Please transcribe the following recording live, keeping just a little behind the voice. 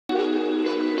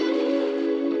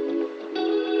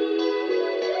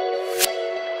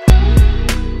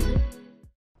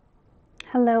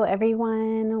Hello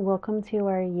everyone, welcome to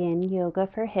our Yin Yoga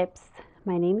for Hips.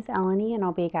 My name is Eleni and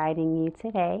I'll be guiding you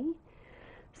today.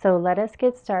 So let us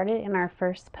get started in our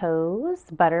first pose,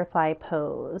 butterfly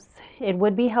pose. It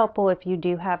would be helpful if you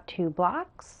do have 2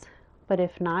 blocks, but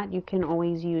if not, you can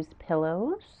always use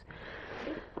pillows.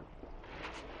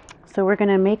 So we're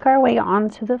going to make our way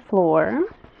onto the floor,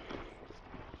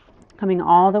 coming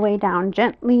all the way down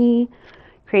gently,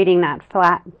 creating that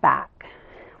flat back.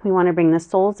 We want to bring the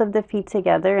soles of the feet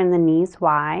together and the knees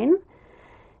wide.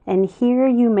 And here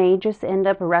you may just end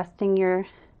up resting your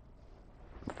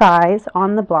thighs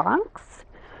on the blocks.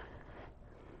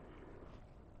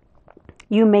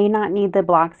 You may not need the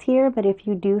blocks here, but if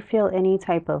you do feel any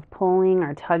type of pulling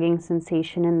or tugging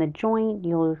sensation in the joint,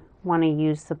 you'll want to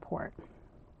use support.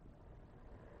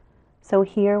 So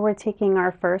here we're taking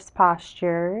our first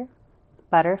posture,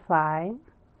 butterfly.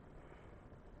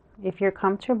 If you're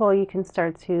comfortable, you can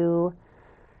start to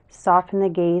soften the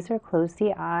gaze or close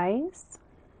the eyes.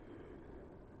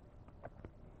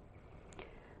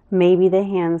 Maybe the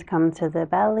hands come to the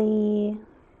belly.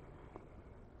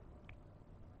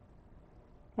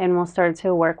 And we'll start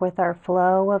to work with our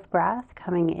flow of breath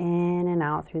coming in and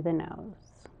out through the nose.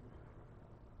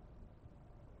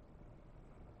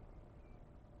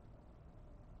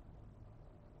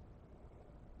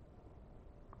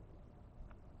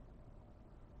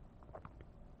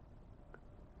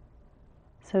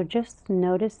 So just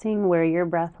noticing where your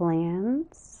breath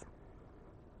lands.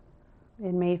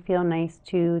 It may feel nice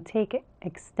to take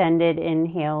extended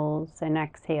inhales and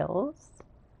exhales.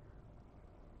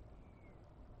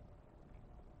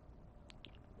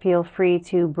 Feel free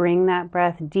to bring that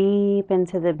breath deep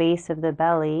into the base of the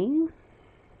belly.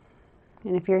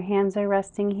 And if your hands are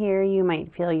resting here, you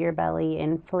might feel your belly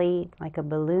inflate like a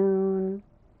balloon.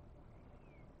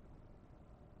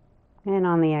 And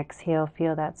on the exhale,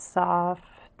 feel that soft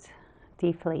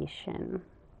deflation.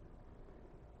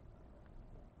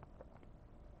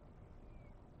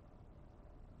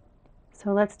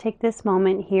 So let's take this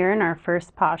moment here in our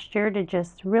first posture to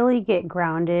just really get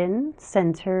grounded,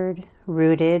 centered,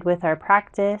 rooted with our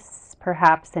practice,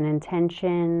 perhaps an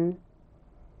intention.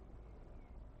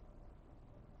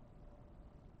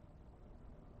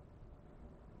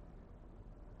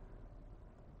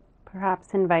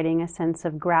 Perhaps inviting a sense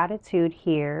of gratitude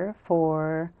here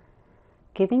for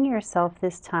giving yourself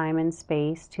this time and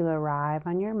space to arrive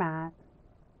on your mat.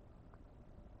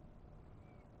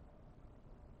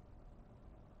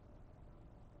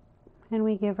 And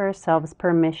we give ourselves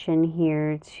permission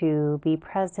here to be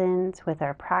present with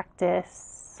our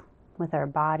practice, with our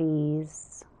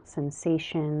bodies,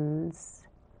 sensations.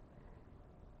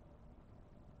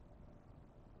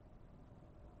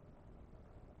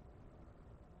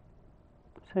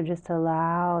 So just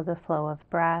allow the flow of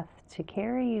breath to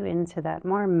carry you into that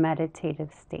more meditative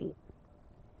state.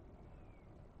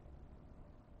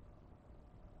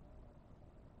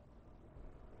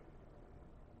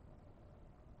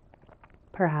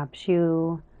 Perhaps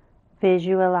you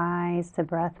visualize the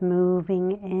breath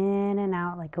moving in and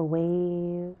out like a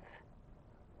wave.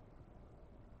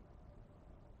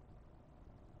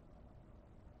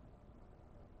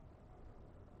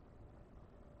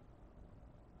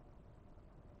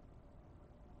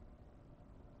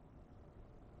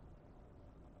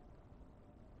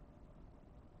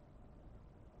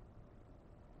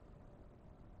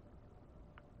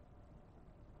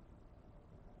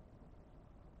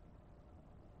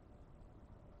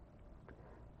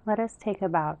 Let us take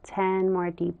about 10 more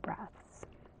deep breaths.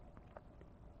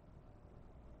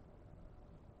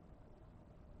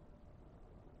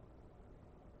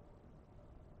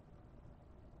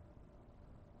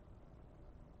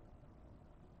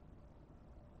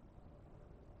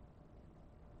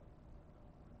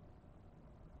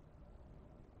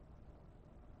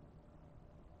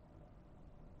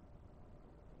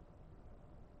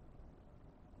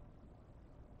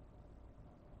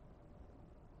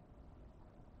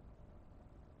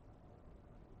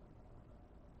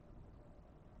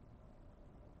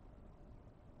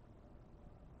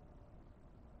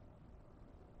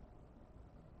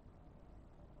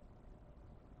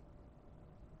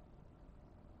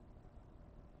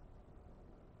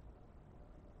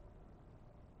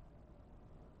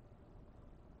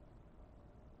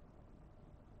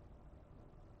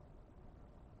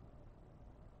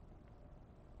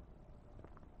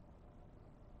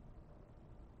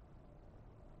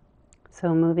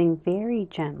 So moving very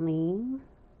gently,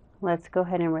 let's go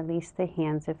ahead and release the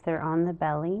hands if they're on the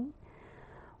belly.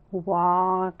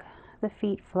 Walk the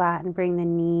feet flat and bring the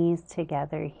knees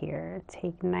together here.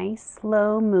 Take nice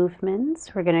slow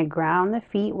movements. We're going to ground the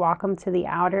feet, walk them to the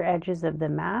outer edges of the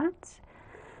mat.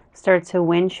 Start to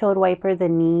windshield wiper the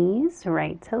knees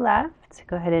right to left.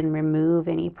 Go ahead and remove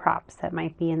any props that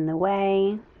might be in the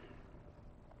way.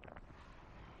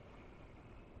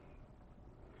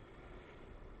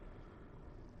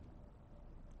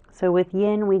 So with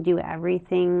yin, we do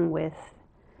everything with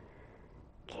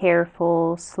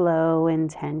careful, slow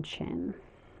intention.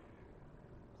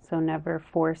 So never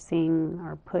forcing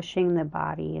or pushing the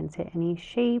body into any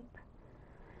shape,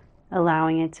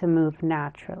 allowing it to move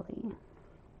naturally.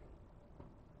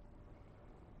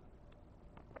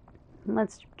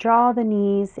 Let's draw the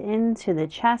knees into the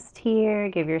chest here.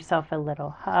 Give yourself a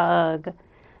little hug.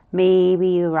 Maybe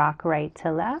you rock right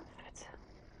to left.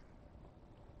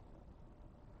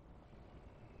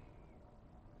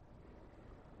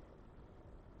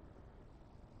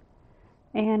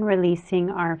 And releasing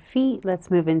our feet,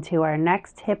 let's move into our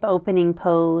next hip opening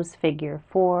pose, figure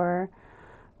 4.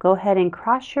 Go ahead and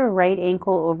cross your right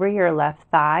ankle over your left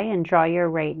thigh and draw your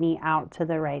right knee out to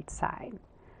the right side.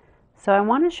 So I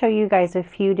want to show you guys a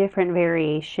few different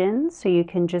variations so you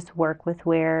can just work with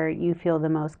where you feel the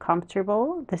most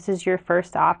comfortable. This is your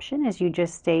first option, is you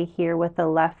just stay here with the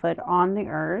left foot on the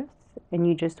earth and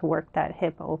you just work that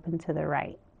hip open to the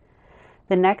right.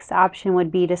 The next option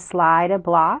would be to slide a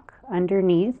block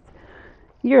underneath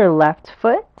your left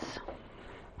foot.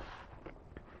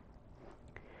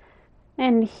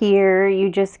 And here you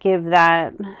just give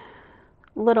that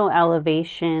little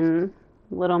elevation,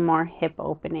 a little more hip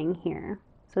opening here.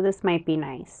 So this might be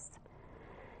nice.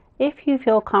 If you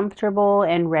feel comfortable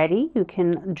and ready, you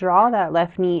can draw that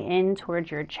left knee in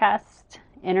towards your chest,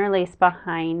 interlace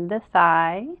behind the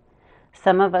thigh.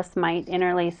 Some of us might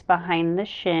interlace behind the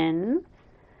shin.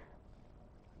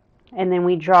 And then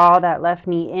we draw that left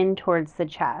knee in towards the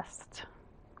chest.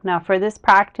 Now for this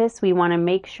practice, we want to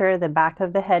make sure the back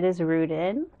of the head is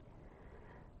rooted.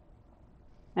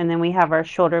 And then we have our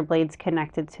shoulder blades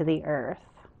connected to the earth.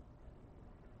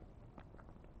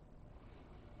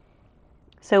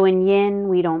 So in yin,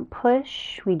 we don't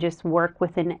push, we just work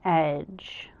with an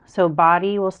edge. So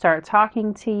body will start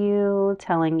talking to you,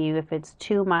 telling you if it's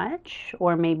too much,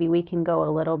 or maybe we can go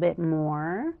a little bit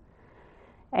more.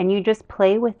 And you just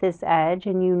play with this edge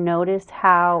and you notice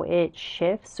how it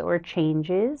shifts or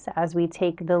changes as we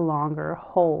take the longer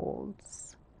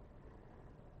holds.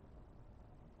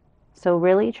 So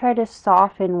really try to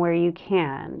soften where you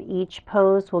can. Each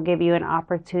pose will give you an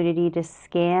opportunity to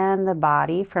scan the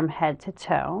body from head to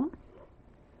toe.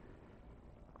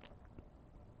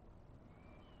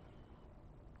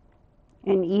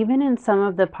 And even in some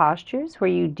of the postures where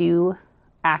you do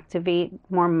activate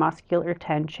more muscular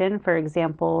tension, for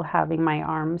example, having my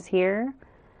arms here,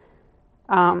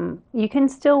 you can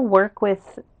still work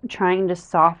with trying to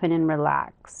soften and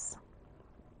relax.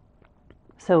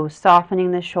 So softening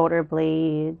the shoulder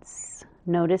blades,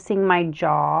 noticing my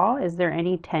jaw. Is there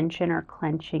any tension or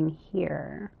clenching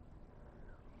here?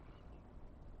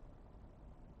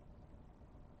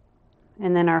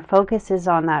 And then our focus is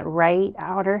on that right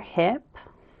outer hip.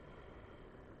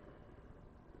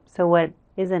 So what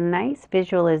is a nice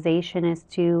visualization is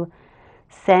to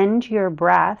send your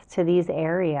breath to these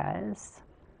areas.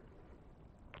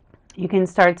 You can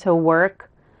start to work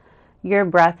your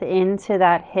breath into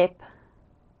that hip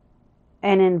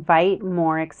and invite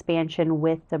more expansion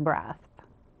with the breath.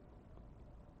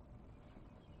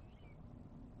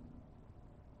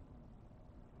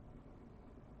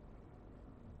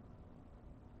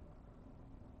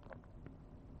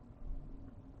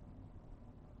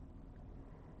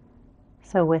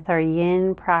 So with our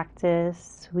yin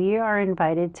practice, we are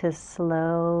invited to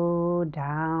slow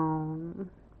down.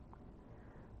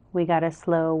 We got to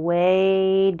slow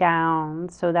way down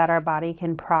so that our body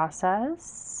can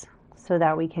process, so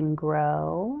that we can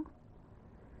grow,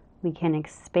 we can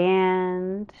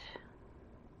expand,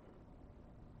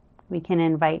 we can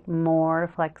invite more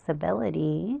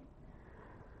flexibility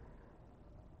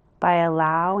by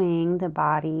allowing the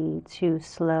body to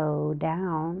slow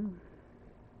down.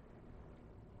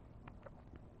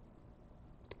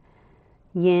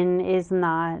 Yin is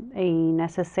not a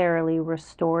necessarily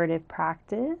restorative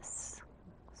practice,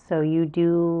 so you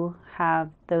do have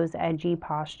those edgy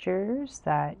postures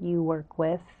that you work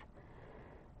with.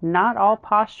 Not all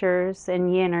postures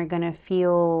in yin are going to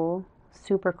feel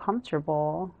super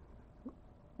comfortable,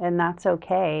 and that's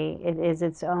okay. It is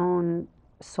its own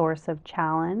source of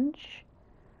challenge.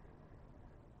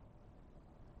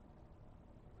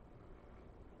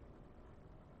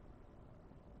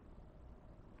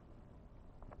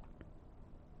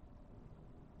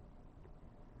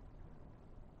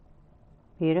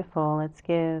 Beautiful. Let's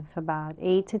give about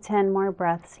 8 to 10 more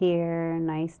breaths here.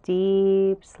 Nice,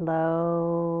 deep,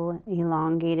 slow,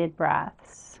 elongated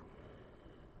breaths.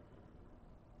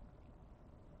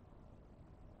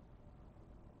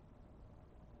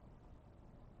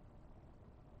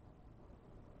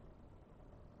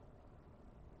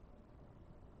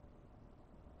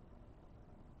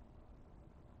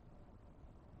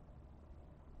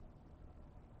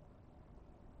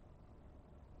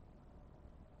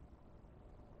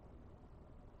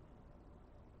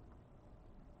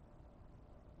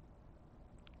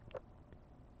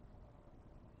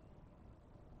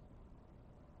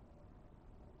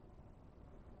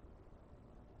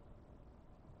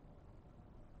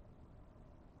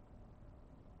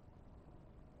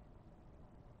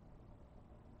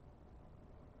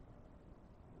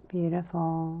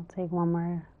 Beautiful. Take one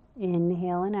more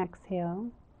inhale and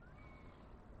exhale.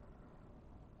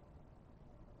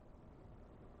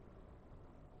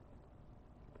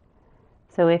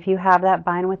 So if you have that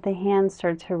bind with the hand,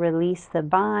 start to release the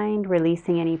bind,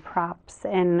 releasing any props,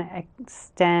 and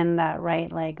extend that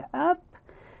right leg up,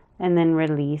 and then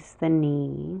release the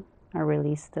knee, or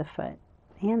release the foot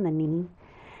and the knee.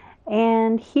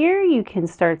 And here you can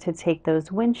start to take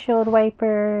those windshield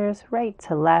wipers right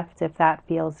to left if that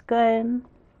feels good.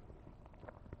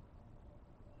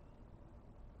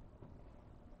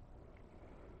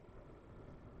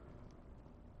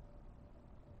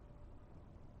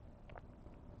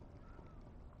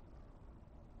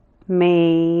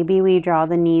 Maybe we draw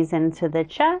the knees into the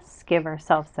chest, give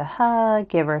ourselves a hug,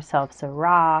 give ourselves a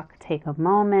rock, take a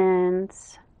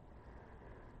moment.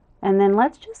 And then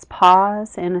let's just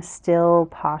pause in a still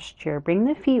posture. Bring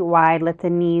the feet wide, let the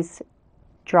knees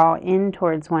draw in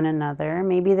towards one another.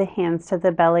 Maybe the hands to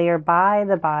the belly or by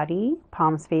the body,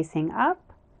 palms facing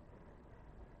up.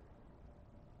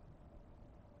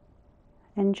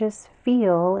 And just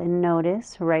feel and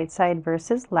notice right side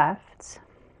versus left.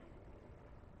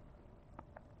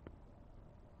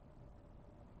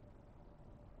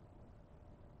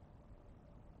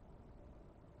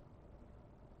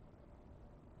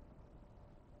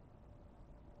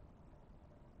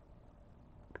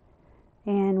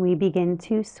 And we begin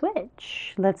to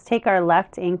switch. Let's take our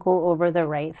left ankle over the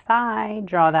right thigh,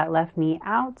 draw that left knee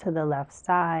out to the left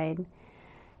side.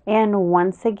 And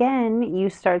once again, you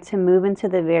start to move into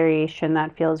the variation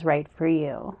that feels right for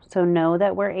you. So know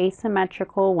that we're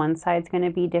asymmetrical. One side's going to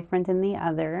be different than the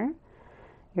other.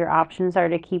 Your options are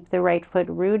to keep the right foot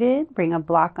rooted, bring a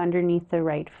block underneath the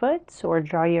right foot, or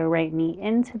draw your right knee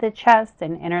into the chest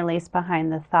and interlace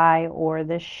behind the thigh or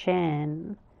the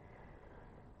shin.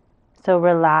 So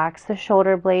relax the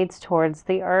shoulder blades towards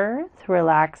the earth,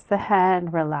 relax the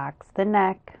head, relax the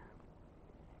neck.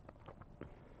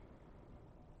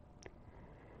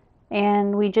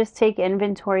 And we just take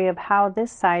inventory of how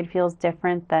this side feels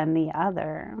different than the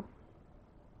other.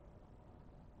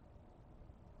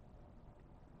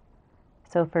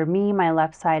 So for me, my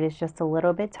left side is just a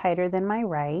little bit tighter than my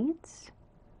right.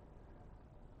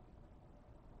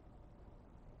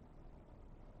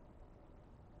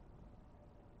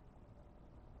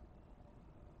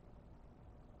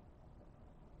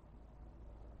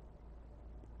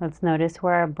 Let's notice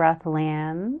where our breath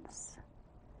lands.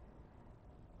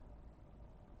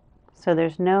 So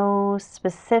there's no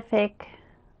specific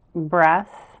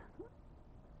breath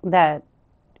that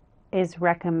is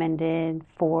recommended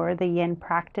for the yin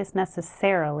practice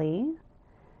necessarily.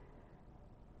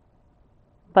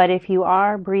 But if you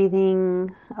are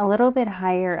breathing a little bit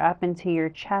higher up into your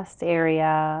chest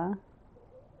area,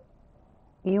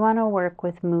 you want to work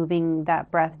with moving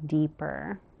that breath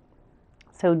deeper.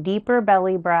 So deeper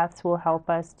belly breaths will help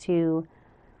us to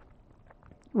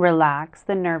relax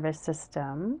the nervous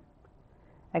system,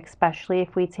 especially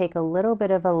if we take a little bit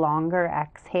of a longer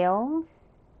exhale.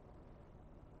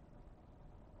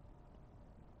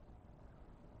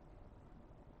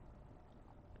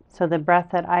 So the breath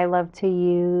that I love to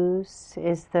use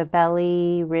is the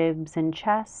belly, ribs, and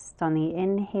chest on the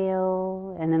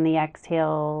inhale, and then the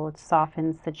exhale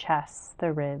softens the chest,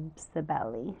 the ribs, the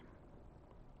belly.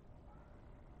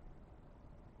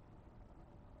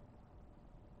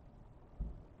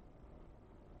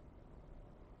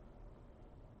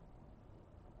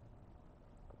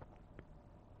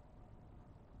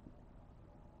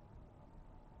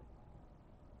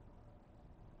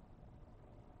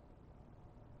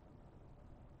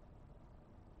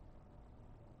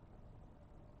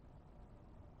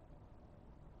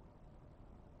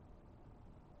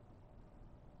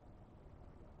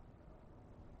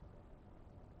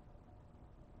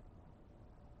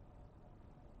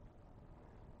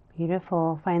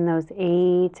 Beautiful. Find those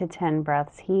 8 to 10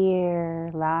 breaths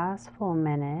here. Last full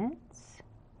minutes.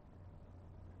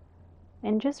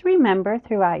 And just remember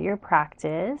throughout your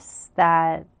practice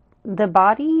that the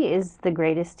body is the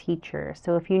greatest teacher.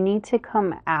 So if you need to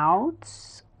come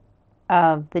out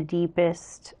of the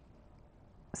deepest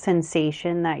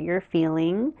sensation that you're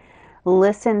feeling,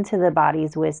 listen to the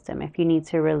body's wisdom. If you need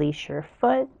to release your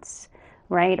foot,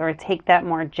 right, or take that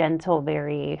more gentle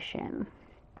variation.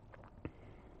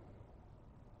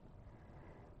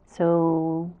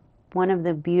 So one of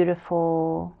the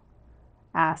beautiful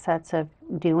assets of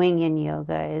doing yin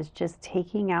yoga is just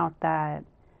taking out that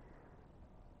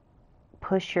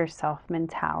push yourself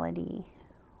mentality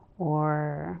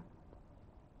or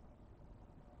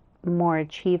more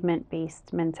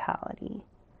achievement-based mentality.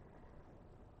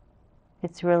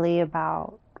 It's really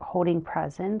about holding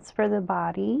presence for the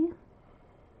body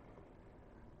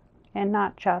and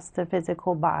not just the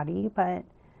physical body, but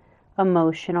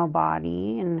emotional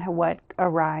body and what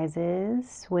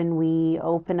arises when we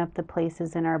open up the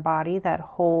places in our body that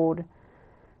hold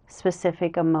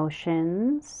specific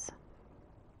emotions,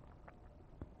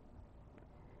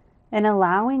 and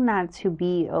allowing that to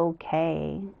be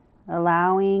okay,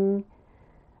 allowing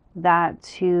that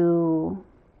to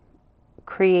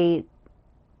create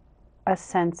a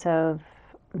sense of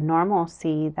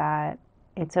normalcy, that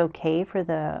it's okay for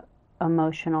the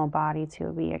emotional body to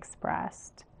be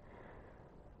expressed.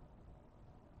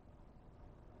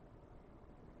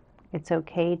 It's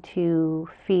okay to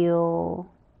feel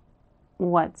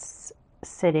what's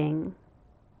sitting.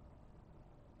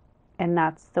 And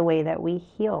that's the way that we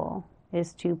heal,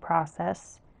 is to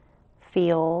process,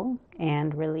 feel,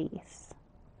 and release.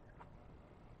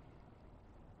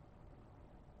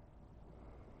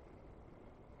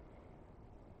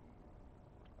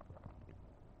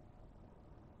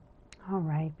 All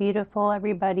right, beautiful,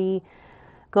 everybody.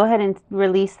 Go ahead and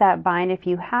release that bind if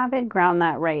you have it. Ground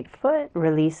that right foot.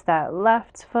 Release that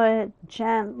left foot.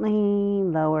 Gently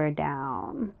lower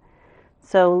down.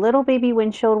 So little baby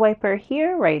windshield wiper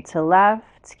here, right to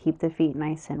left. Keep the feet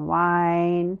nice and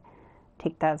wide.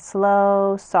 Take that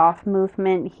slow, soft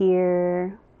movement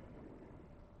here.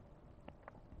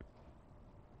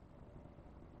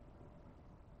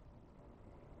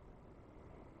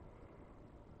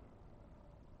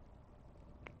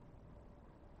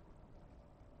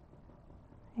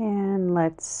 And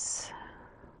let's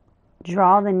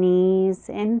draw the knees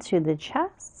into the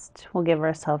chest. We'll give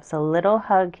ourselves a little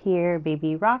hug here.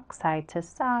 Baby rock side to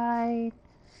side.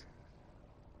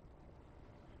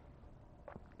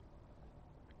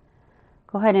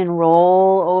 Go ahead and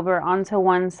roll over onto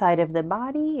one side of the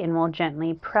body, and we'll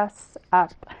gently press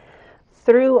up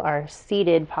through our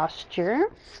seated posture.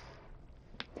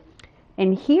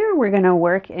 And here we're going to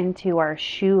work into our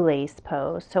shoelace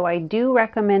pose. So I do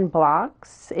recommend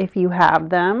blocks if you have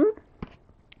them.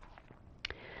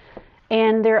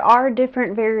 And there are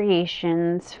different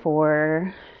variations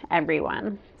for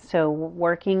everyone. So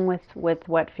working with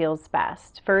what feels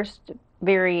best. First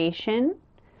variation,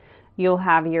 you'll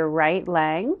have your right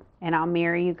leg, and I'll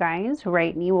mirror you guys.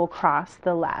 Right knee will cross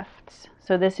the left.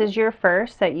 So this is your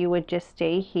first, that you would just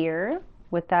stay here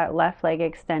with that left leg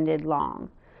extended long.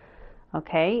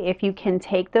 Okay, if you can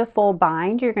take the full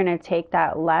bind, you're going to take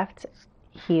that left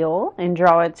heel and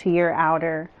draw it to your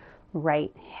outer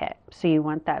right hip. So you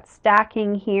want that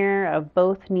stacking here of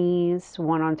both knees,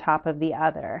 one on top of the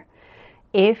other.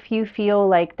 If you feel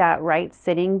like that right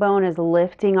sitting bone is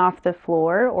lifting off the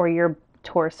floor, or your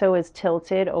torso is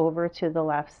tilted over to the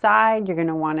left side, you're going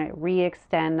to want to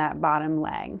re-extend that bottom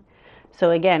leg.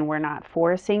 So again, we're not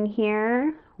forcing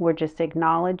here. We're just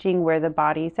acknowledging where the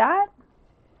body's at.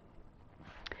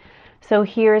 So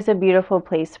here's a beautiful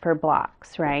place for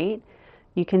blocks, right?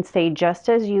 You can stay just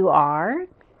as you are,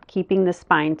 keeping the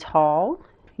spine tall.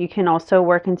 You can also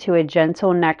work into a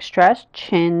gentle neck stretch,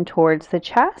 chin towards the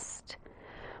chest.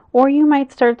 Or you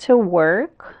might start to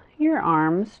work your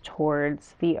arms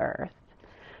towards the earth.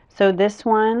 So this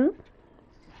one,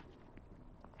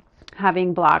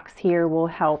 having blocks here, will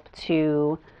help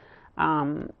to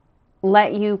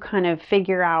let you kind of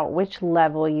figure out which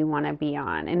level you want to be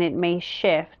on, and it may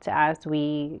shift as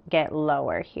we get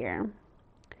lower here.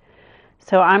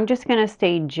 So I'm just going to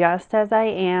stay just as I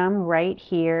am right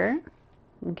here.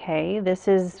 Okay, this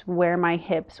is where my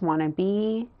hips want to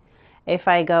be. If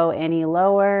I go any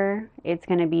lower, it's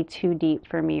going to be too deep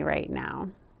for me right now.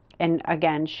 And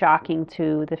again, shocking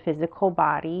to the physical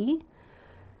body,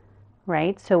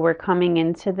 right? So we're coming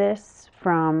into this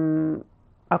from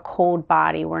a cold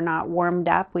body. We're not warmed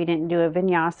up. We didn't do a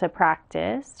vinyasa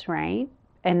practice, right?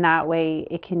 And that way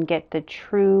it can get the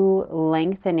true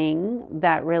lengthening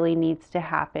that really needs to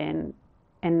happen.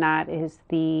 And that is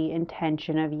the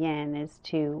intention of yin,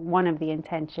 one of the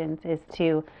intentions is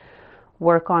to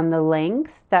work on the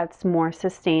length that's more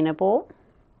sustainable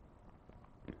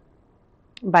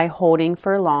by holding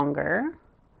for longer.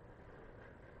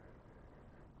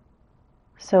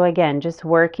 So again, just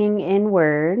working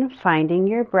inward, finding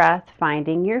your breath,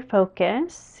 finding your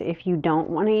focus. If you don't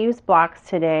want to use blocks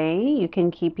today, you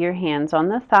can keep your hands on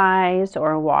the thighs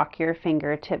or walk your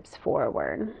fingertips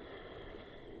forward.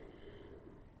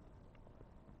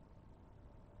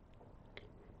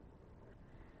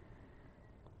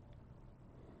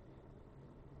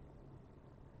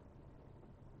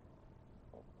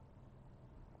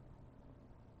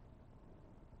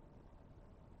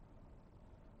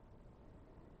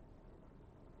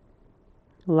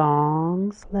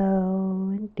 Long,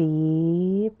 slow, and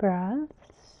deep breaths.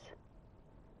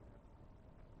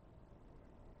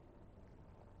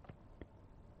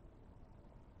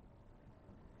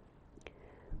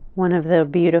 One of the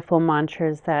beautiful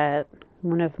mantras that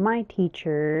one of my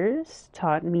teachers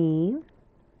taught me: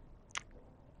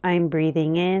 I'm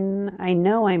breathing in, I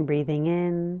know I'm breathing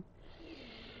in.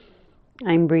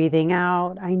 I'm breathing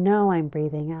out, I know I'm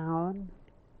breathing out.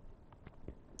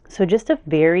 So just a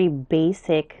very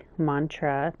basic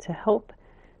mantra to help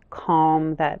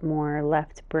calm that more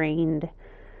left-brained,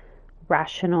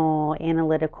 rational,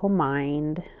 analytical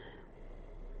mind.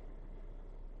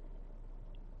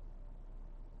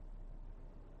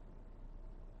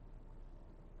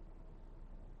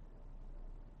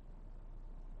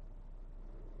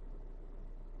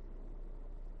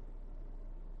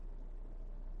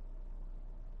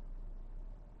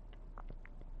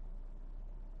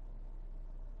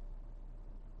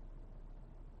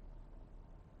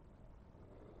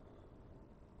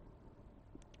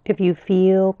 If you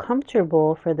feel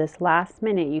comfortable for this last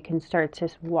minute, you can start to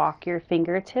walk your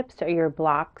fingertips or your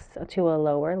blocks to a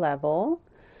lower level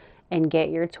and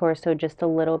get your torso just a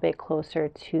little bit closer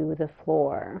to the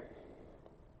floor.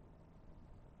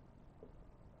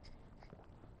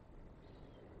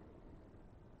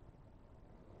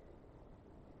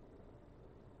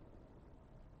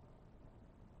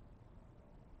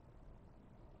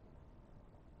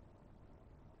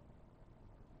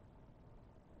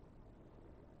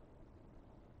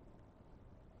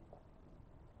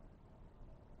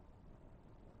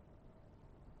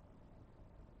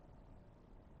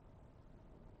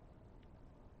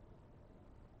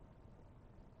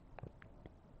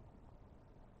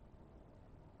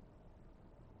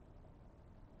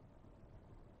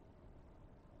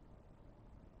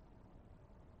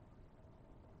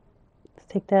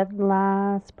 Let's take that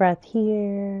last breath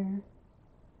here.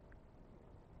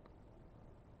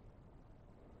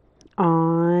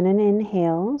 On an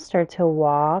inhale, start to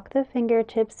walk the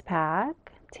fingertips back.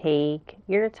 Take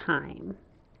your time.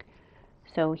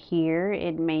 So here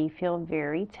it may feel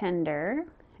very tender,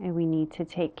 and we need to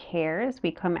take care as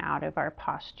we come out of our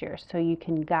posture. So you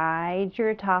can guide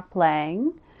your top leg,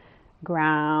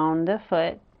 ground the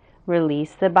foot,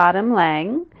 release the bottom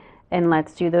leg, and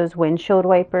let's do those windshield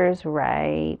wipers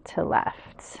right to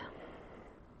left.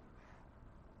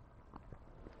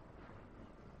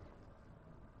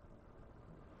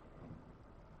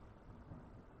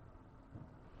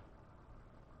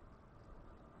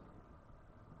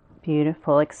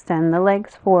 Beautiful. Extend the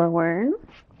legs forward.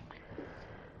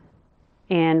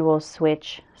 And we'll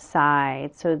switch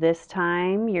sides. So this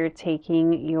time you're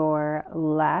taking your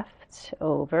left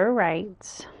over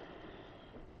right.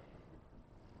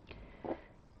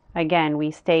 Again,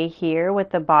 we stay here with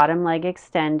the bottom leg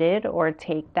extended, or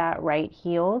take that right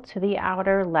heel to the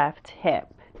outer left hip.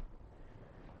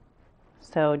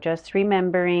 So just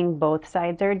remembering both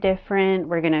sides are different.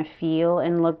 We're going to feel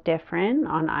and look different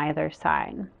on either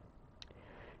side.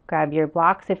 Grab your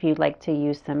blocks if you'd like to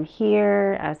use them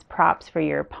here as props for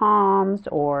your palms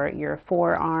or your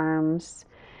forearms.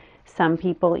 Some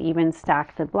people even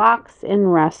stack the blocks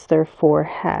and rest their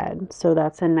forehead. So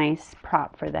that's a nice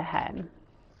prop for the head.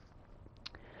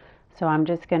 So I'm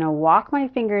just going to walk my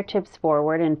fingertips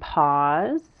forward and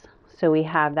pause. So we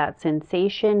have that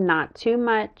sensation, not too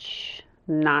much,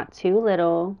 not too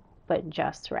little, but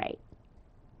just right.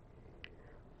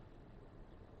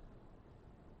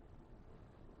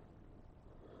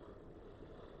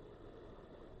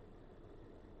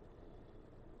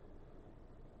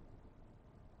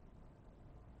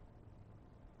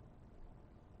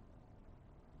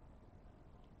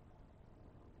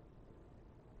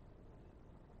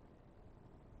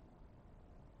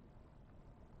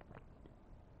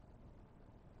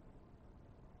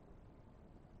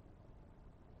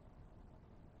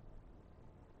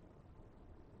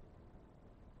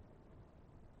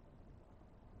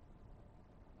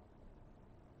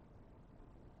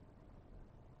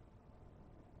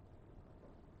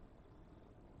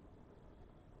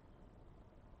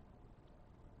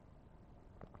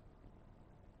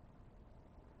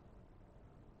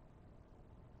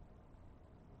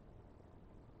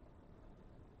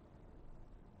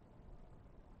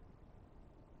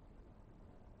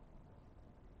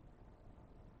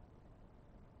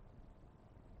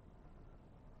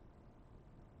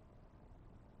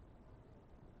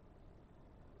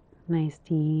 Nice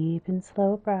deep and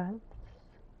slow breaths.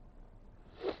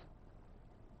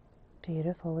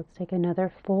 Beautiful. Let's take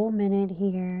another full minute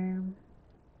here.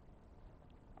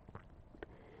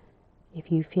 If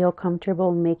you feel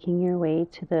comfortable making your way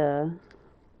to the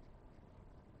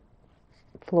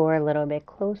floor a little bit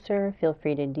closer, feel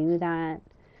free to do that.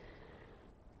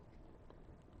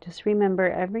 Just remember,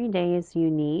 every day is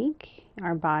unique.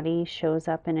 Our body shows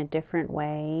up in a different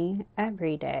way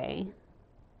every day.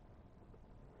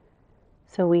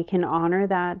 So we can honor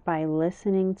that by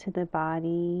listening to the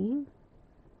body,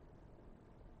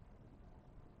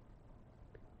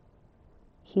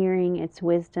 hearing its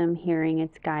wisdom, hearing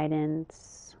its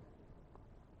guidance.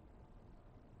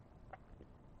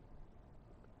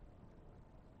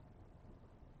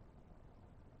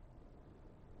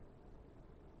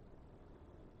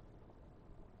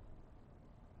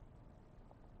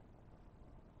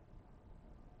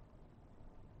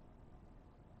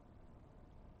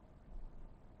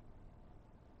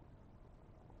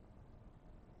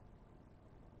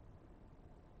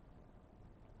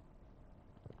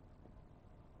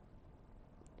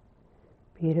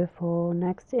 Beautiful.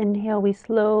 Next inhale, we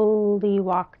slowly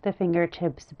walk the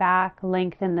fingertips back,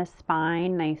 lengthen the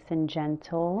spine, nice and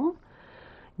gentle.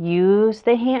 Use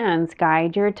the hands,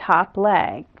 guide your top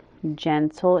leg,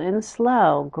 gentle and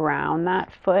slow. Ground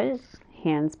that foot,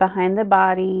 hands behind the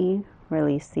body,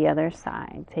 release the other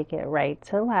side. Take it right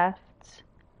to left.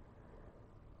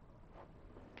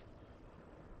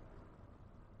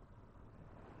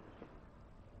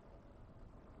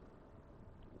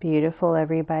 Beautiful,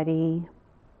 everybody.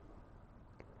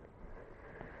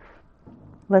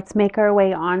 Let's make our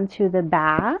way onto the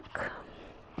back.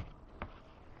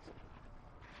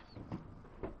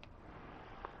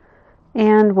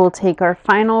 And we'll take our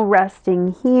final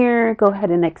resting here. Go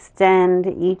ahead and extend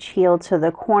each heel to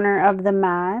the corner of the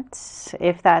mat.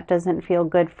 If that doesn't feel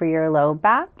good for your low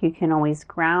back, you can always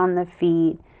ground the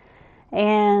feet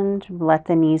and let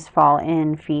the knees fall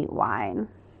in, feet wide.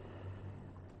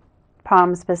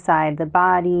 Palms beside the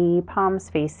body, palms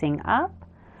facing up,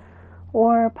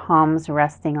 or palms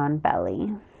resting on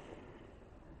belly.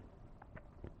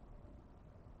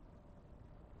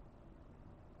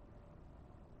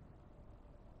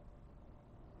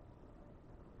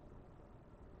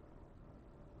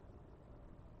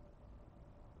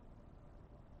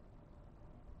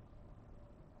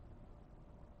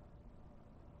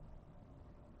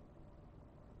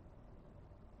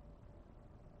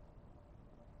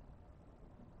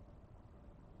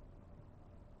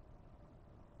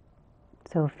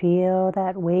 So feel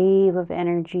that wave of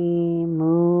energy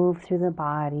move through the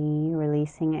body,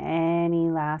 releasing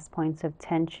any last points of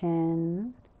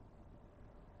tension.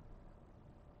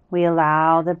 We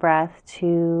allow the breath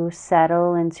to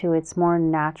settle into its more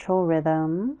natural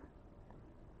rhythm.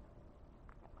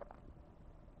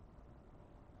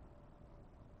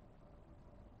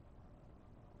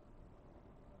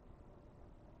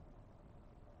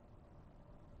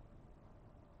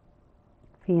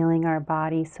 Feeling our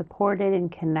body supported and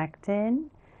connected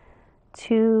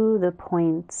to the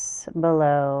points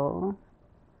below.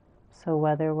 So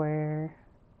whether we're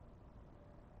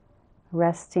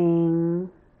resting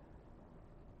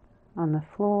on the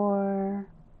floor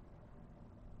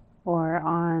or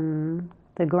on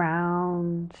the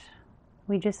ground,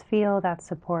 we just feel that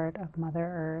support of Mother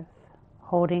Earth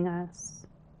holding us.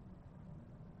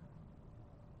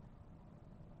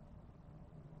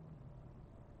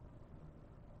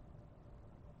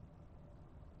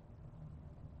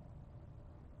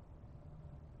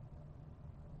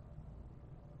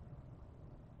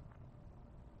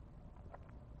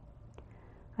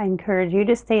 I encourage you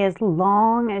to stay as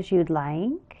long as you'd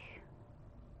like.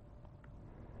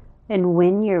 And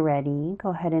when you're ready, go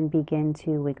ahead and begin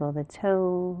to wiggle the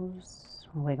toes,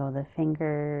 wiggle the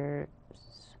fingers,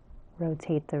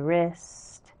 rotate the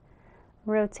wrist,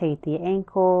 rotate the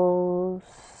ankles.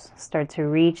 Start to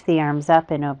reach the arms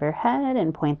up and overhead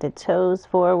and point the toes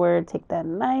forward. Take that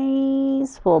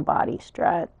nice full body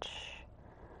stretch.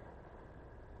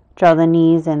 Draw the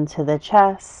knees into the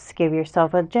chest. Give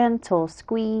yourself a gentle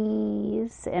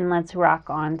squeeze. And let's rock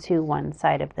onto one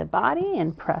side of the body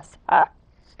and press up.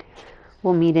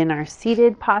 We'll meet in our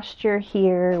seated posture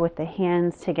here with the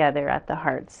hands together at the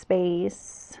heart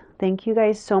space. Thank you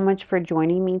guys so much for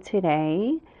joining me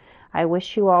today. I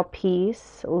wish you all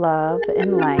peace, love,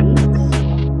 and light.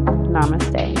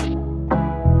 Namaste.